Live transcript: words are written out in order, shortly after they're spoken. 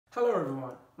Hello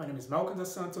everyone, my name is Malcolm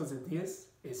Dos Santos and this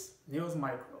is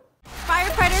NewsMICRO.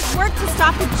 Firefighters work to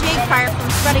stop the Jade fire from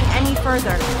spreading any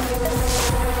further.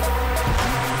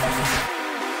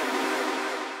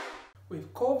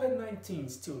 With COVID-19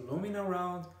 still looming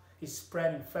around, it's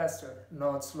spreading faster,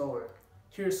 not slower.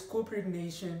 Here's Cooper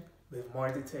Ignatian with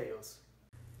more details.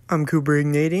 I'm Cooper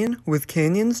Ignatian with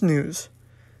Canyons News.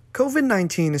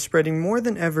 COVID-19 is spreading more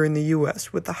than ever in the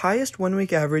U.S. with the highest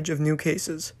one-week average of new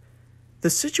cases. The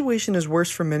situation is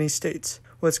worse for many states.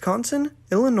 Wisconsin,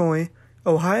 Illinois,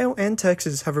 Ohio, and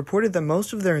Texas have reported that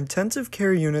most of their intensive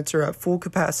care units are at full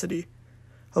capacity.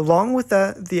 Along with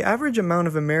that, the average amount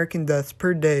of American deaths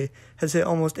per day has hit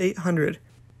almost 800.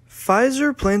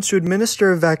 Pfizer plans to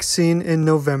administer a vaccine in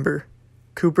November.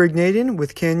 Cooper Ignatian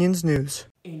with Canyons News.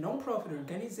 A non-profit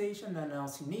organization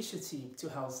announced initiative to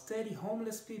house 30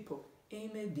 homeless people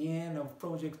aimed at the end of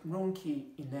Project Bronchi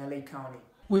in LA County.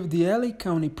 With the LA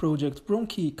County Project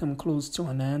Bronchi come close to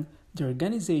an end, the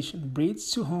organization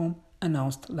Bridge to Home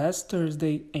announced last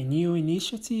Thursday a new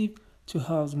initiative to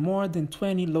house more than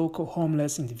 20 local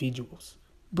homeless individuals.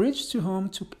 Bridge to Home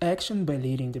took action by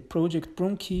leading the Project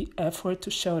Bronchi effort to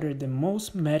shelter the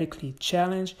most medically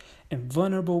challenged and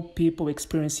vulnerable people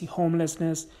experiencing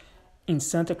homelessness in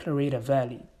Santa Clarita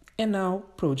Valley. And now,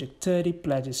 Project 30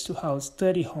 pledges to house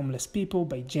 30 homeless people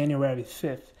by January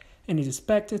 5th. And is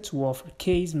expected to offer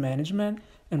case management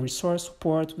and resource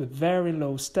support with very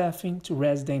low staffing to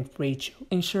resident ratio,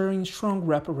 ensuring strong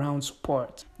wraparound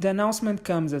support. The announcement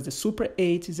comes as the Super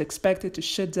 8 is expected to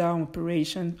shut down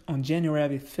operation on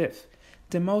January 5th.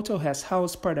 The motel has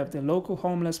housed part of the local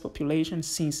homeless population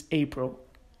since April.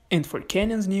 And for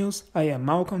Canyons News, I am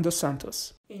Malcolm Dos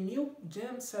Santos. A new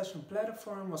jam session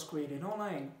platform was created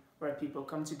online where people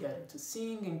come together to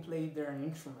sing and play their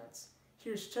instruments.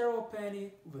 Here's Cheryl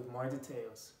Penny with more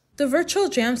details. The virtual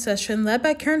jam session led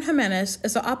by Karen Jimenez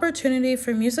is an opportunity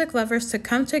for music lovers to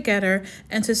come together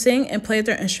and to sing and play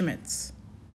their instruments.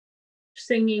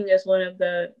 Singing is one of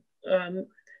the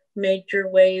major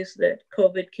ways that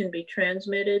COVID can be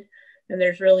transmitted, and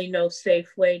there's really no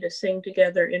safe way to sing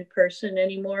together in person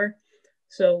anymore.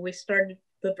 So we started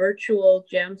the virtual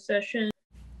jam session.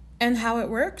 And how it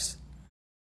works?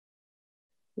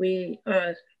 We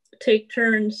take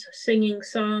turns singing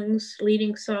songs,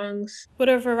 leading songs. With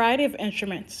a variety of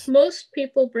instruments. Most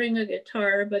people bring a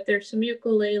guitar, but there's some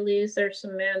ukuleles, there's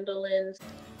some mandolins.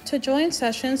 To join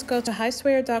sessions, go to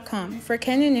highswear.com. For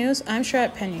Canyon News, I'm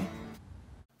Cheryl Penny.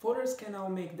 Voters can now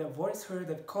make their voice heard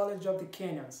at College of the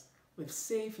Canyons with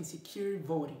safe and secure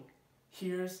voting.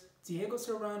 Here's Diego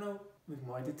Serrano with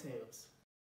more details.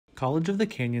 College of the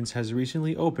Canyons has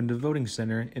recently opened a voting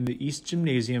center in the East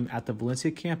Gymnasium at the Valencia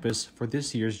campus for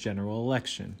this year's general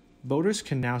election. Voters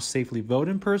can now safely vote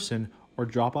in person or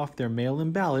drop off their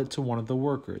mail-in ballot to one of the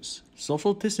workers.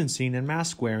 Social distancing and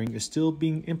mask wearing is still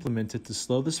being implemented to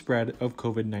slow the spread of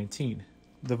COVID-19.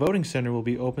 The voting center will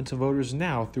be open to voters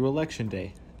now through Election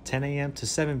Day, 10 a.m. to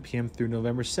 7 p.m. through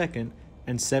November 2nd,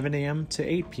 and 7 a.m. to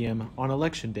 8 p.m. on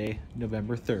Election Day,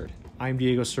 November 3rd. I'm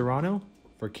Diego Serrano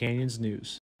for Canyons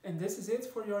News. And this is it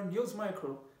for your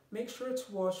NewsMICRO. Make sure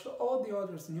to watch all the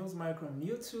other NewsMICRO on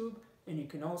YouTube, and you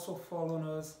can also follow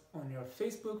us on your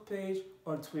Facebook page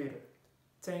or Twitter.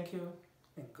 Thank you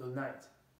and good night.